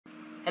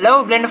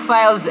Hello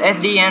Blenderphiles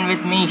SD, and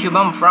with me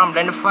Shubham from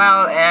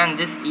Blenderphile, and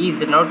this is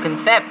the node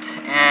concept.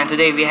 And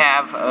today we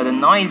have the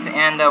noise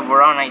and the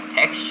Voronoi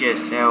texture.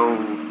 So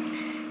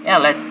yeah,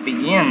 let's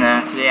begin.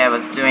 Today I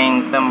was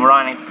doing some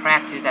Voronoi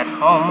practice at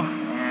home,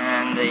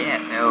 and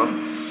so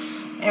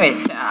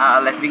anyways,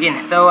 let's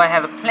begin. So I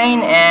have a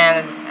plane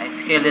and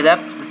I scaled it up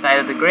to the side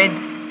of the grid,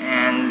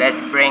 and let's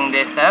bring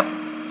this up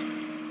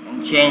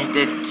and change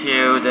this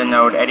to the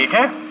node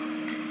editor.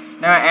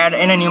 Now I add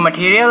in a new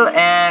material,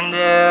 and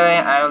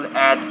I'll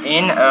add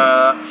in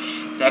a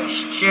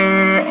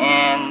texture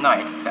and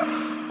noise. So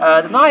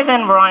the noise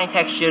and Voronoi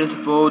textures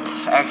both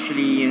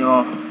actually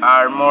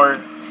are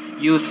more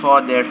used for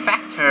their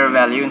factor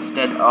value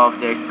instead of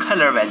their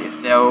color value.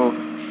 So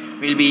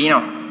we'll be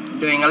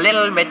doing a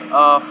little bit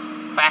of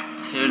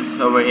factors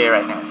over here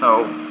right now.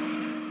 So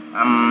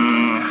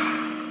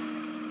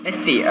let's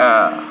see,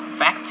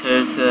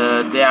 factors,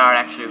 they are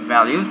actually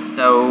values.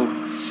 So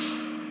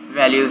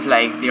values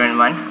like 0 and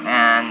 1,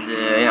 and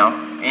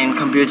in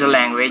computer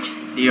language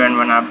 0 and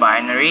 1 are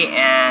binary,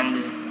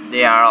 and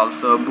they are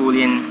also a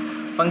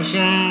boolean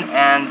function,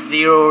 and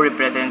 0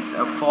 represents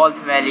a false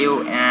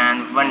value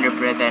and 1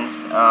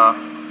 represents a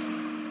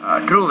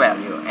true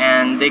value,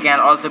 and they can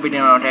also be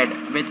denoted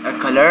with a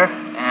color,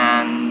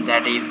 and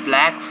that is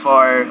black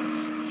for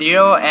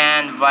 0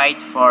 and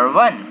white for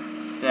 1.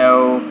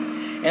 So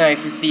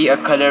if you see a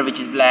color which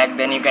is black,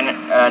 then you can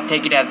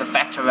take it as a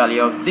factor value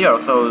of 0.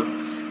 So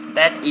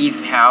that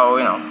is how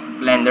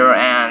Blender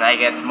and I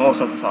guess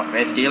most of the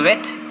softwares deal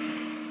with.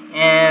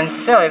 And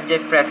so if they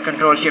press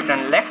Ctrl Shift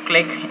and left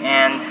click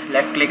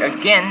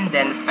again,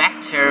 then the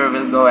factor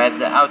will go as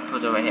the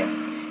output over here.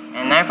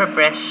 And now if I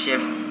press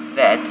Shift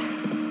Z,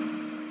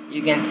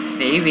 you can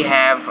see we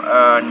have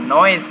a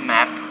noise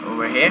map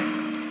over here,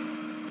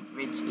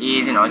 which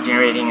is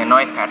generating a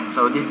noise pattern.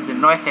 So this is the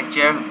noise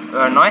texture,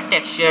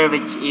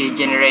 which is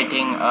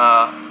generating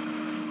a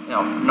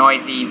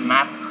noisy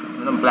map,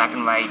 black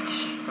and white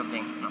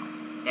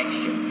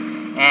texture.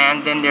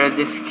 And then there is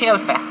this scale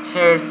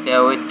factor,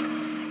 so it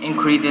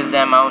increases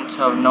the amount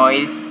of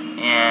noise,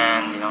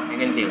 and you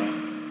can see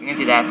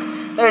that.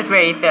 So it's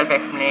very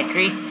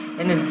self-explanatory.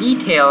 Then the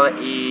detail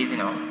is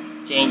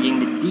changing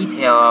the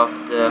detail of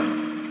the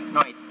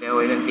noise. So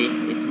you can see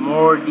it's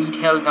more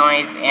detailed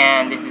noise,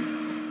 and this is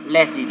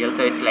less detailed,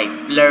 so it's like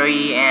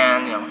blurry,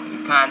 and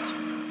you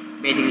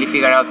can't basically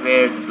figure out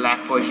where the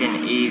black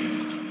portion is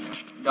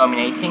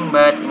dominating.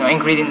 But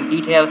increasing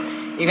the detail,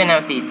 you can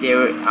now see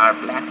there are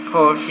black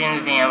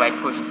portions and white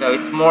portions, so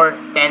it's more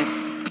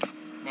dense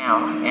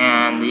now.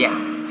 And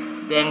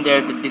then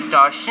there's the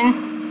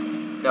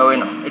distortion. So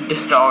it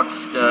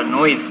distorts the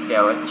noise,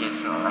 so it's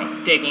just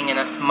like taking in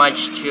a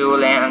smudge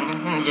tool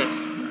and just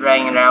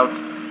dragging it out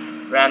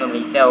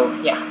randomly. So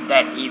yeah,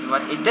 that is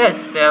what it does.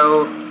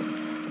 So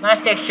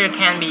noise texture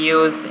can be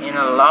used in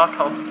a lot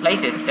of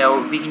places,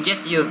 so we can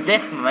just use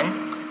this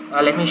one.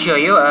 Let me show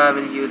you.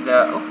 We'll use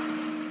the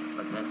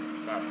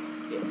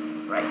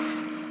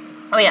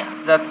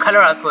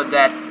color output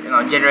that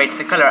generates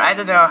the color. I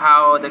don't know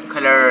how the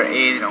color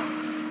is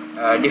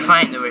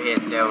defined over here,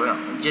 so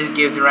it just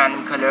gives a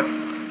random color.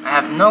 I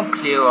have no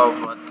clue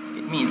of what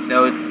it means.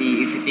 So if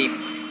you see,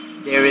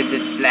 there is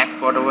this black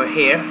spot over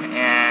here,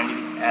 and if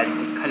you add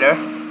the color,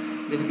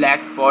 this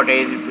black spot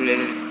is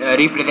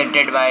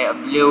represented by a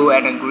blue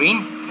and a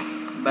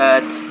green,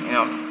 but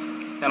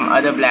some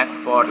other black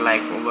spot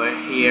like over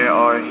here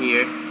or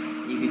here,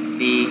 if you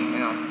see,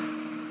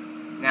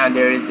 now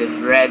there is this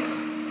red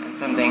and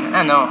something.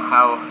 I don't know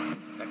how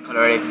the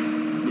color is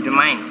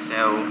determined,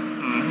 so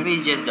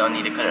we just don't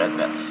need a color as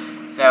well.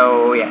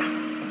 So yeah,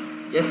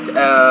 just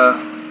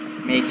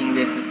making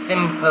this a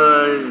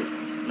simple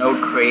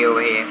node tray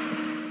over here.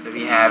 So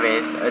we have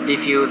is a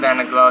diffuse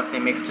and a glossy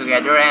mixed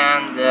together,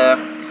 and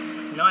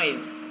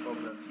noise for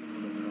glossy,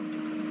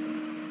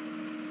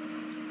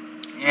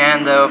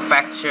 and the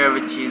factor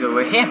which is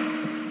over here.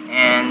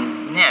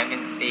 And now you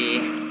can see,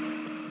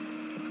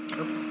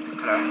 the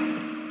color.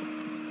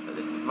 So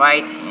this is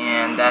white,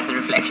 and that's the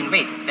reflection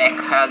weight.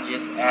 I'll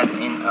just add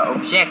in an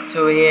object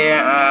over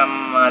here.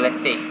 Let's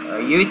say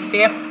a UV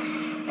sphere,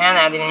 and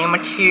add in a new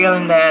material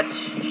in that.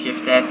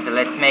 Shift S. So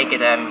let's make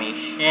it a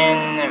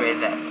mission. Where is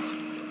that?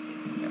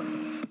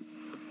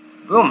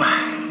 Boom!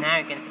 Now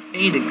you can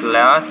see the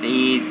glass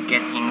is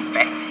getting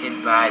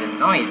affected by the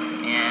noise,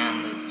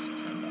 and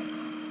just turn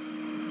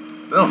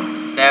that. Boom!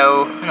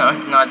 So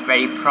it's not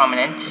very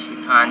prominent.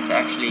 You can't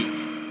actually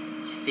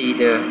see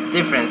the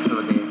difference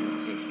over there.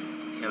 Let's see.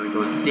 Here we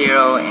go,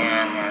 0,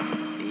 and now you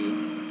can see.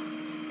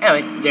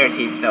 Anyway, there it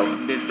is. So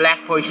these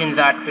black portions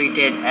are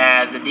treated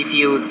as the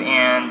diffuse,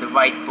 and the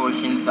white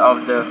portions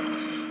of the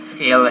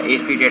scale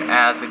is treated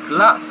as a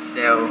gloss.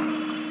 So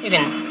you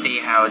can see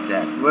how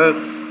that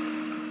works.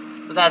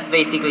 So that's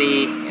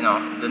basically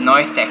the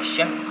noise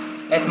texture.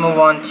 Let's move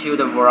on to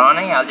the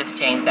Voronoi. I'll just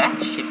change that,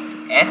 Shift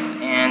S,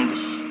 and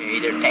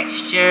shader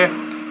texture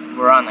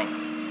Voronoi.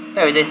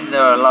 So this is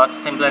a lot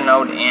simpler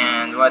node,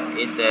 and what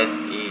it does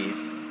is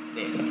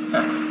this.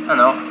 I don't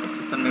know, it's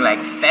something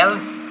like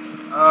cells,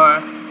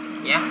 or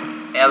yeah,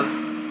 cells.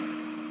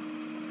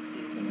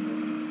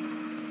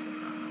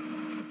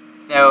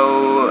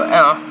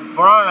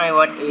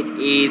 what it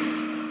is,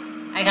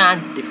 I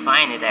can't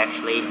define it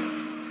actually.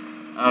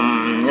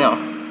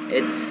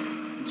 It's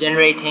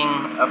generating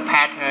a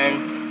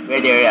pattern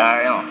where there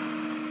are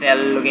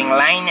cell looking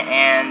line,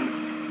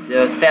 and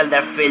the cells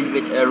are filled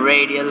with a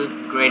radial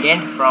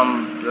gradient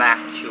from black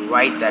to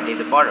white, that is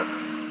the border.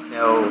 So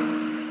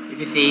if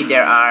you see,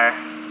 there are,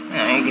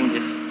 you can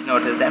just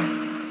notice them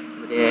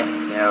there.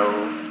 So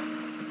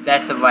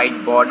that's the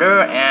white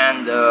border,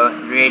 and the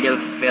radial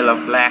fill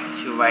of black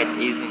to white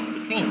is in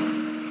between.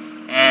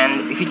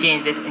 And if you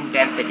change this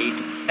intensity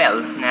to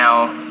cells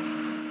now,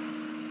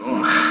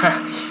 boom.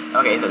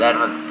 Okay, so that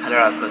was color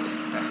output.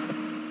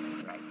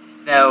 Right.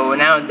 So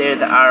now there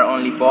are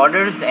only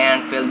borders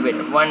and filled with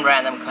one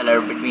random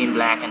color between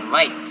black and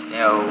white.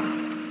 So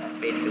that's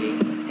basically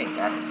the thing.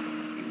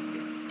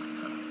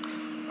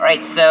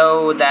 Alright,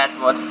 so that's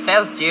what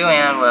cells do,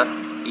 and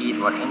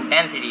what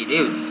intensity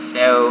do.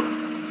 So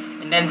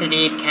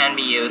intensity can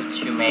be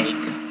used to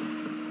make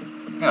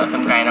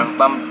some kind of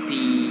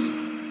bumpy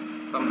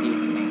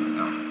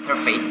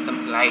surface,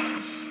 something like,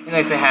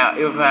 if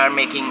you are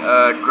making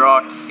a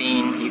drought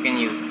scene, you can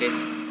use this.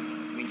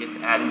 We just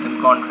add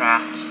some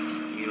contrast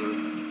to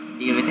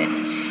deal with it.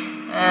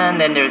 And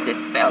then there's this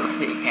cells,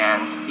 so you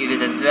can use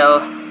it as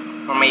well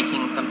for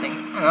making something.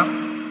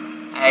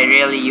 I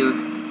really use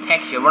the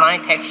texture. Voronoi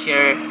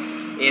texture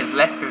is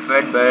less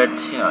preferred, but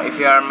if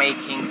you are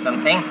making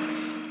something,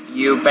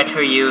 you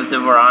better use the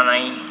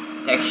Voronoi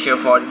texture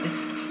for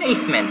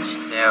displacement.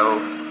 So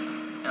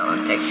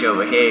the texture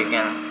over here, you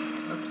can,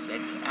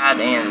 let's add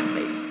in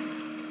space.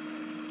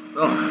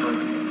 Boom.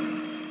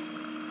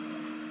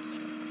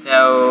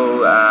 So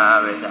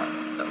where's that?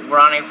 So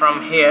Voronoi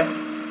from here,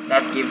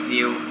 that gives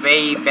you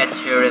way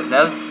better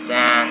results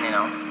than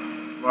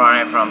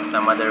Voronoi from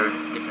some other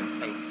different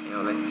place.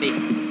 So let's see.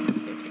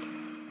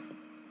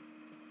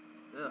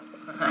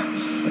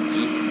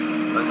 Jesus,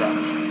 what's that?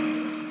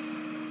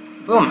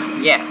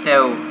 Boom. Yeah,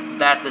 so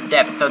that's the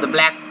depth. So the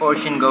black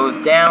portion goes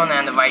down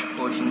and the white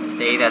portion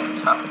stays at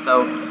the top.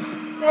 So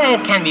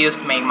it can be used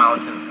to make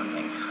mountains or something.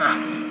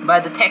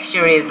 But the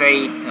texture is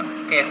very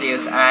scarcely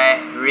used. I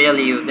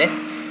really use this.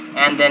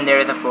 And then there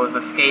is of course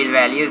a scale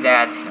value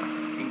that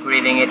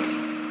increasing it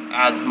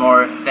adds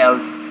more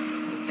cells.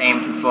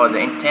 Same for the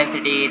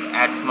intensity, it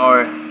adds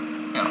more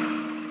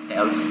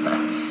cells.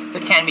 So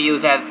it can be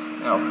used as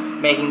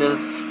making the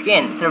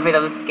surface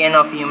of the skin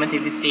of humans.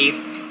 If you see,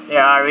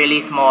 there are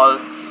really small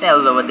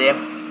cells over there,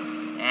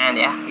 and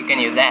yeah, you can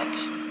use that.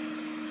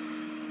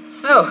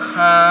 So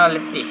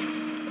let's see.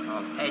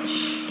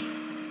 Edge.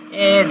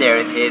 Yeah, there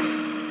it is.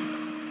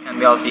 Can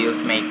be also used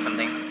to make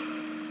something.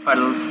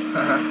 Puddles.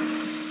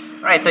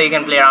 Right, so you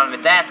can play around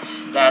with that.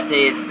 That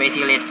is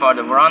basically it for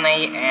the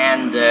Voronoi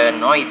and the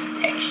noise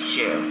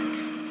texture.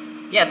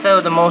 Yeah,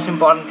 so the most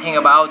important thing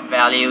about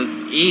values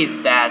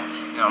is that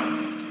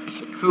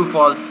the true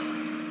false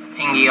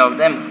thingy of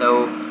them.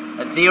 So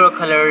a 0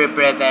 color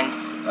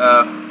represents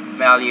a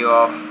value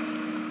of,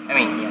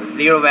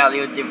 zero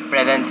value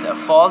represents a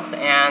false,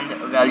 and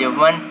a value of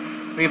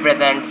 1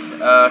 represents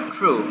a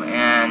true,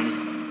 and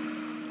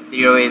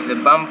 0 is a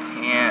bump,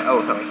 and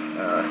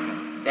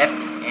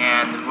depth,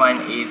 and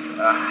 1 is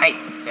a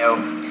height. So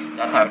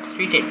that's how it's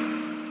treated.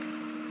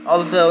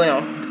 Also,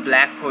 the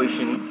black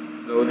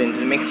portion goes into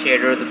the mix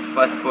shader. The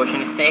first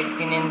portion is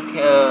taken in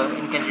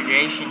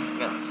consideration.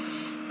 Well,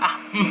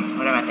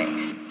 what am I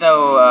saying?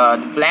 So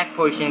the black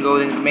portion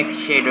goes into the mix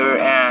shader,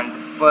 and the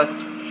first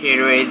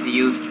shader is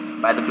used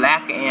by the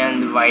black,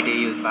 and the white is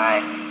used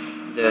by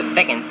the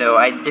second. So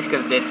I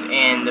discussed this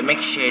in the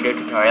mix shader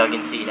tutorial. You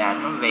can see that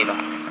way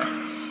back.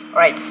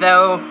 Alright,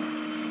 so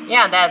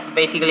yeah, that's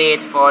basically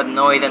it for the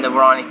noise and the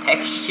Voronoi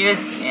textures.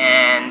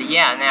 And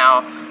yeah,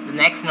 now the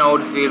next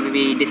nodes we'll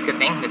be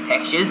discussing, the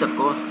textures of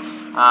course,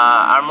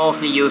 are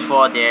mostly used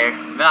for their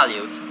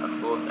values, of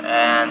course,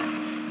 and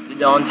they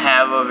don't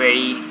have a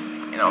very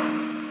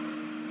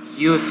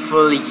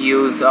useful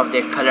use of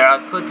their color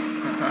output.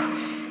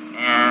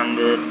 And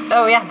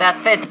so yeah,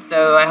 that's it.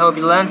 So I hope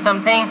you learned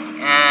something,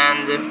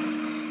 and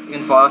you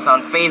can follow us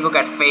on Facebook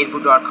at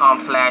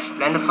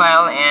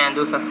facebook.com/Blenderphile, and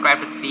do subscribe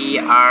to see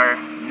our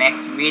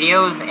next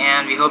videos,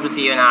 and we hope to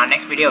see you in our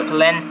next video. Till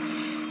then,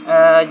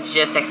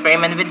 just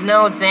experiment with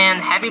nodes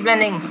and happy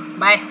blending.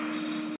 Bye.